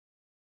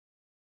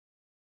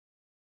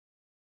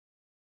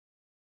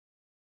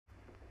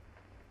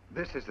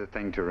This is the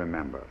thing to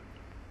remember.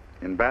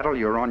 In battle,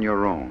 you're on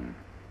your own.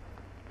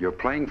 You're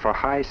playing for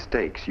high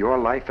stakes, your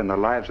life and the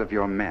lives of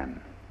your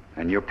men.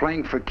 And you're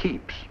playing for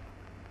keeps.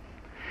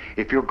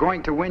 If you're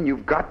going to win,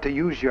 you've got to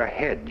use your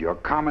head, your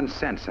common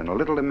sense, and a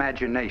little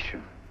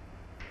imagination.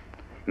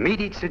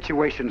 Meet each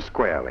situation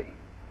squarely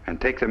and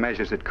take the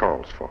measures it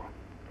calls for.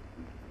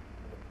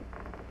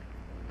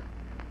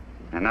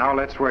 And now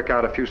let's work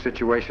out a few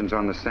situations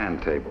on the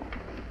sand table.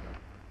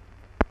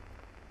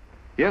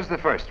 Here's the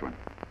first one.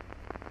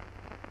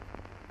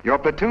 Your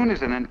platoon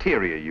is an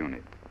interior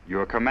unit.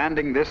 You're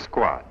commanding this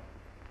squad.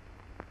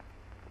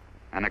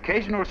 An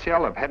occasional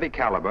shell of heavy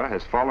caliber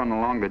has fallen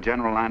along the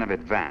general line of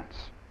advance.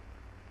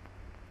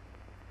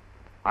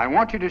 I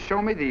want you to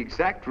show me the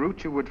exact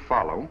route you would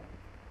follow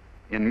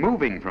in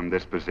moving from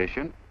this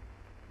position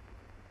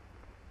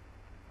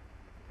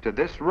to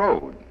this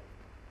road.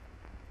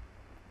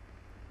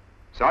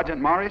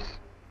 Sergeant Morris,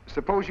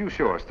 suppose you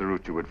show us the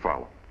route you would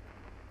follow.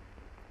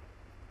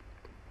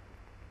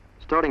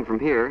 Starting from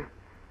here,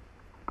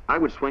 I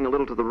would swing a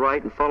little to the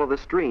right and follow the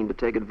stream to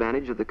take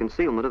advantage of the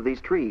concealment of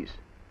these trees.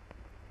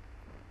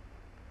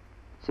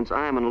 Since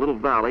I am in a little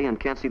valley and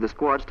can't see the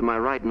squads to my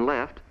right and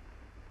left,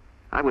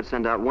 I would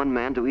send out one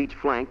man to each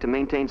flank to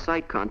maintain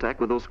sight contact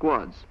with those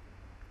squads.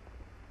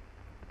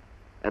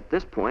 At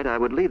this point, I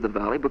would leave the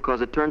valley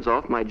because it turns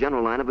off my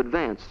general line of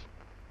advance.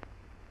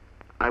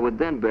 I would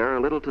then bear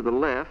a little to the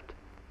left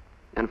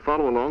and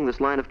follow along this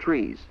line of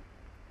trees.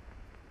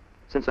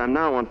 Since I'm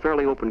now on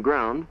fairly open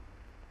ground,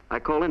 I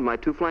call in my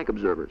two flank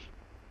observers.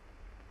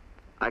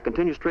 I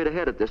continue straight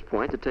ahead at this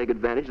point to take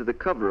advantage of the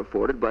cover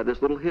afforded by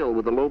this little hill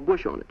with a low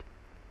bush on it.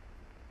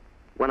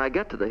 When I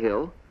get to the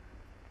hill,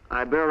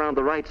 I bear around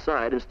the right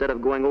side instead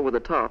of going over the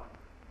top,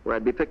 where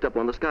I'd be picked up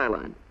on the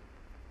skyline.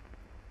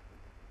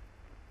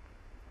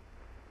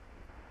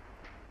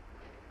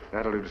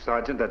 That'll do,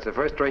 Sergeant. That's a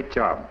first-rate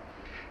job.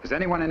 Has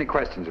anyone any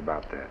questions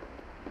about that?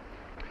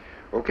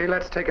 Okay,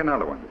 let's take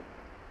another one.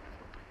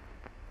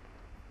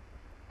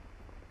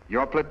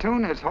 Your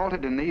platoon has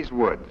halted in these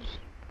woods.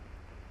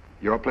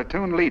 Your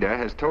platoon leader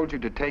has told you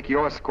to take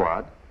your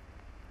squad,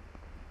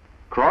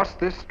 cross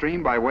this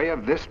stream by way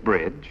of this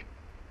bridge,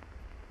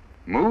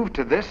 move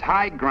to this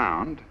high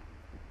ground,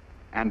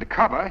 and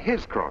cover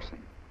his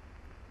crossing.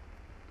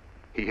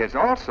 He has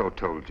also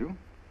told you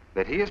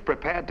that he is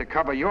prepared to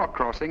cover your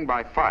crossing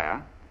by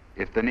fire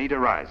if the need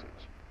arises.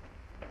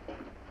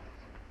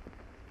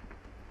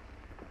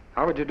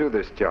 How would you do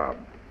this job?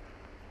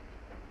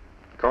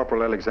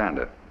 Corporal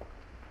Alexander.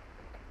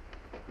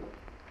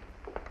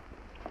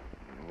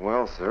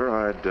 Well, sir,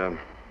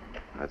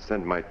 I'd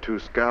send my two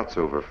scouts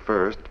over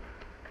first.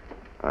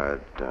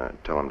 I'd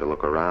tell them to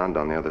look around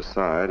on the other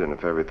side, and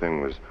if everything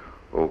was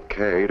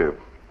okay, to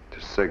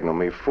signal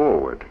me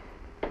forward.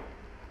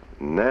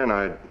 And then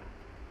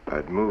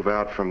I'd move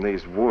out from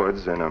these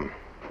woods in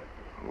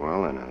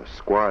a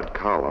squad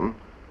column,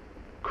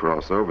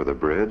 cross over the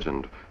bridge,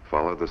 and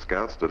follow the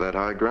scouts to that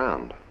high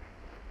ground.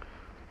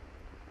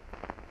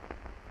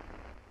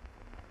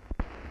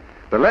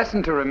 The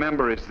lesson to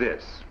remember is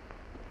this.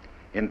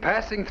 In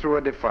passing through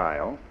a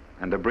defile,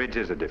 and a bridge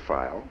is a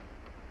defile,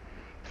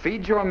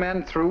 feed your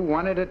men through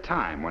one at a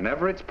time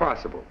whenever it's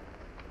possible.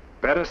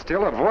 Better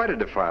still, avoid a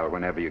defile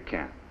whenever you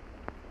can.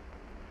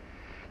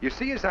 You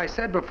see, as I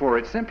said before,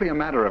 it's simply a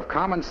matter of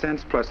common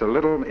sense plus a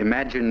little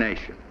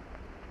imagination.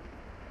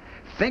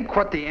 Think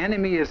what the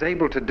enemy is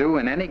able to do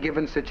in any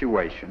given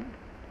situation,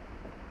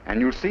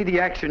 and you'll see the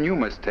action you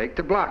must take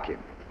to block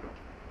him.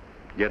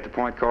 Get the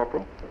point,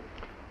 Corporal?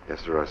 Yes,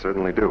 sir, I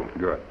certainly do.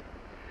 Good.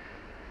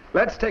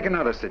 Let's take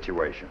another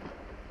situation.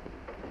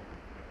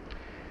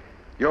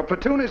 Your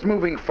platoon is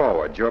moving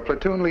forward. Your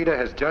platoon leader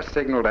has just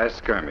signaled as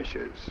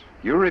skirmishers.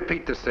 You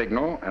repeat the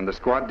signal, and the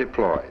squad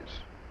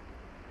deploys.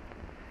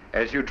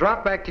 As you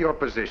drop back to your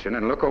position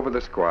and look over the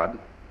squad,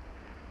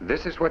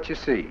 this is what you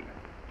see.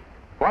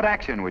 What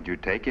action would you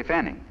take, if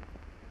any?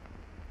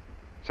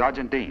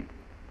 Sergeant Dean.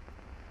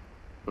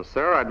 Well,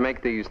 sir, I'd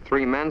make these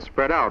three men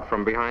spread out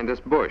from behind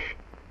this bush.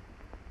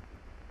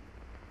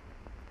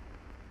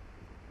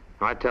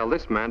 I'd tell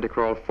this man to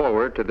crawl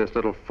forward to this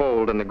little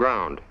fold in the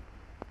ground,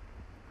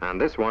 and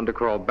this one to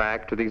crawl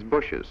back to these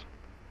bushes.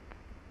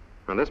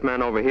 Now, this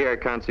man over here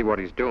can't see what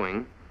he's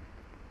doing,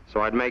 so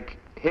I'd make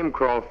him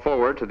crawl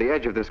forward to the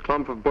edge of this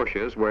clump of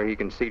bushes where he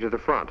can see to the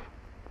front.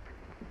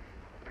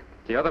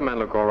 The other men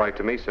look all right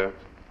to me, sir.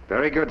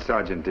 Very good,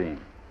 Sergeant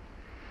Dean.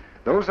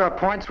 Those are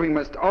points we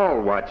must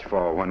all watch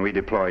for when we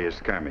deploy as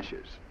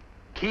skirmishers.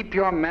 Keep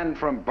your men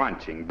from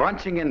bunching.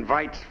 Bunching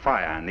invites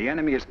fire, and the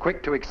enemy is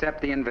quick to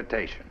accept the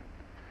invitation.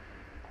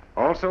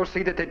 Also,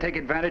 see that they take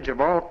advantage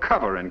of all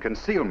cover and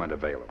concealment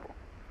available.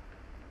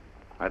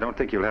 I don't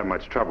think you'll have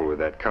much trouble with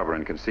that cover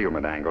and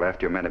concealment angle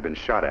after your men have been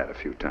shot at a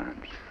few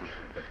times.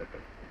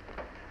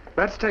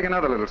 Let's take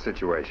another little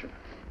situation.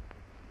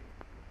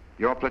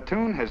 Your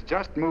platoon has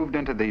just moved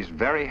into these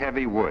very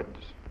heavy woods.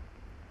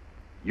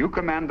 You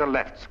command the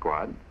left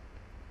squad.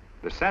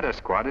 The center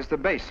squad is the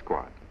base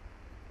squad.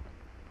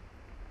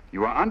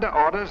 You are under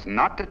orders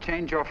not to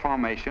change your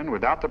formation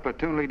without the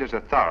platoon leader's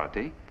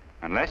authority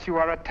unless you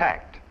are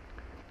attacked.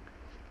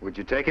 Would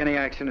you take any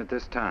action at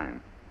this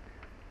time?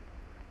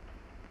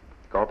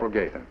 Corporal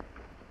Gaither.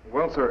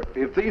 Well, sir,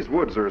 if these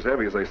woods are as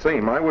heavy as they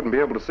seem, I wouldn't be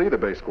able to see the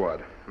base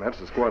squad. That's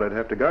the squad I'd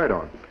have to guide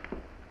on.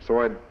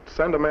 So I'd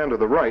send a man to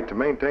the right to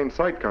maintain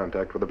sight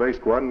contact with the base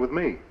squad and with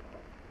me.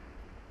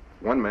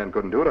 If one man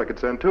couldn't do it, I could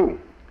send two.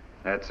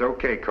 That's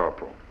okay,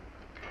 Corporal.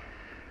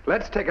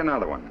 Let's take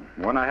another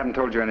one I haven't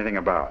told you anything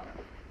about.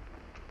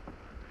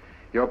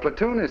 Your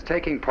platoon is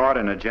taking part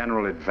in a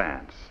general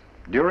advance.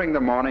 During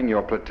the morning,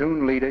 your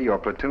platoon leader, your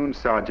platoon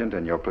sergeant,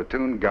 and your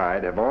platoon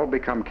guide have all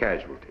become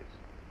casualties.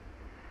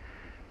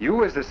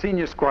 You, as the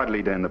senior squad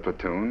leader in the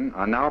platoon,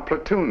 are now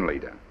platoon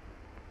leader.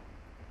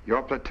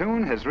 Your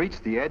platoon has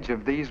reached the edge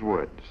of these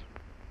woods.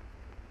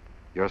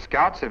 Your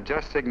scouts have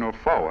just signaled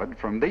forward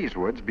from these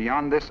woods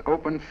beyond this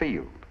open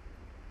field.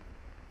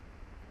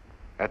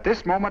 At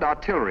this moment,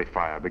 artillery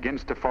fire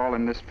begins to fall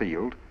in this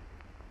field.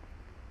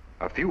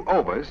 A few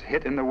obas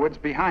hit in the woods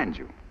behind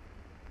you.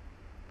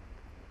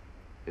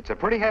 It's a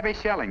pretty heavy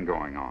shelling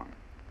going on.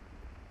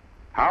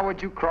 How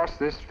would you cross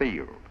this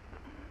field?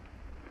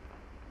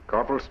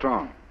 Corporal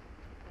Strong.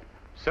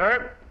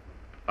 Sir,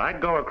 I'd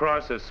go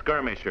across as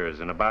skirmishers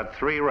in about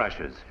 3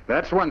 rushes.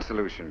 That's one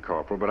solution,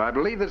 Corporal, but I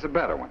believe there's a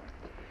better one.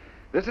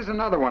 This is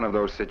another one of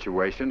those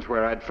situations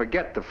where I'd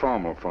forget the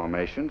formal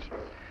formations.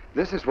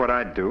 This is what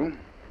I'd do.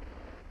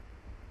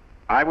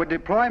 I would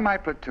deploy my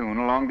platoon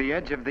along the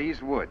edge of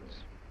these woods.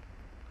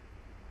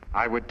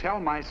 I would tell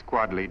my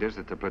squad leaders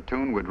that the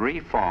platoon would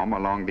reform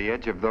along the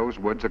edge of those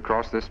woods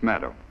across this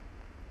meadow.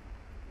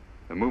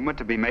 The movement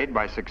to be made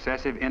by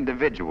successive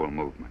individual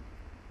movement.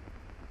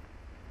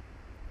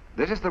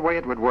 This is the way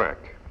it would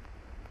work.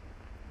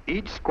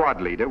 Each squad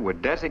leader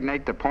would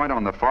designate the point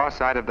on the far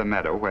side of the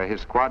meadow where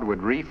his squad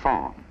would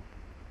reform.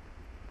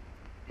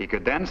 He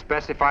could then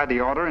specify the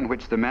order in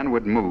which the men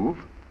would move,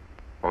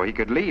 or he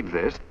could leave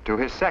this to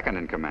his second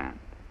in command.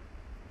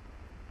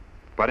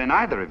 But in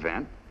either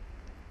event,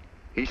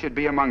 he should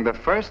be among the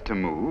first to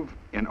move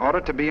in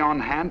order to be on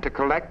hand to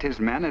collect his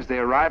men as they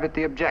arrive at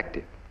the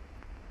objective.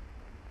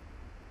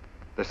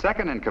 The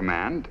second in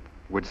command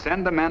would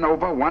send the men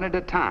over one at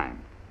a time,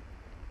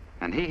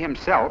 and he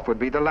himself would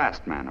be the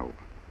last man over.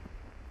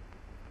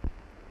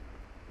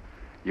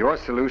 Your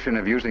solution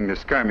of using the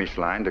skirmish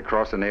line to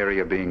cross an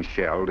area being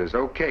shelled is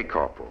okay,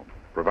 Corporal,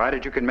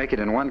 provided you can make it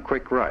in one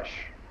quick rush.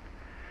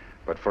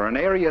 But for an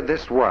area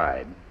this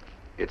wide,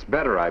 it's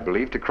better, I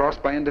believe, to cross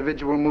by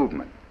individual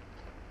movement.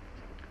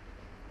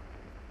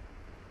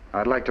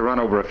 I'd like to run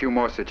over a few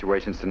more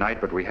situations tonight,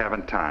 but we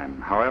haven't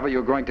time. However,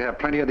 you're going to have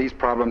plenty of these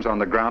problems on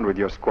the ground with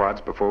your squads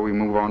before we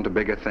move on to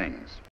bigger things.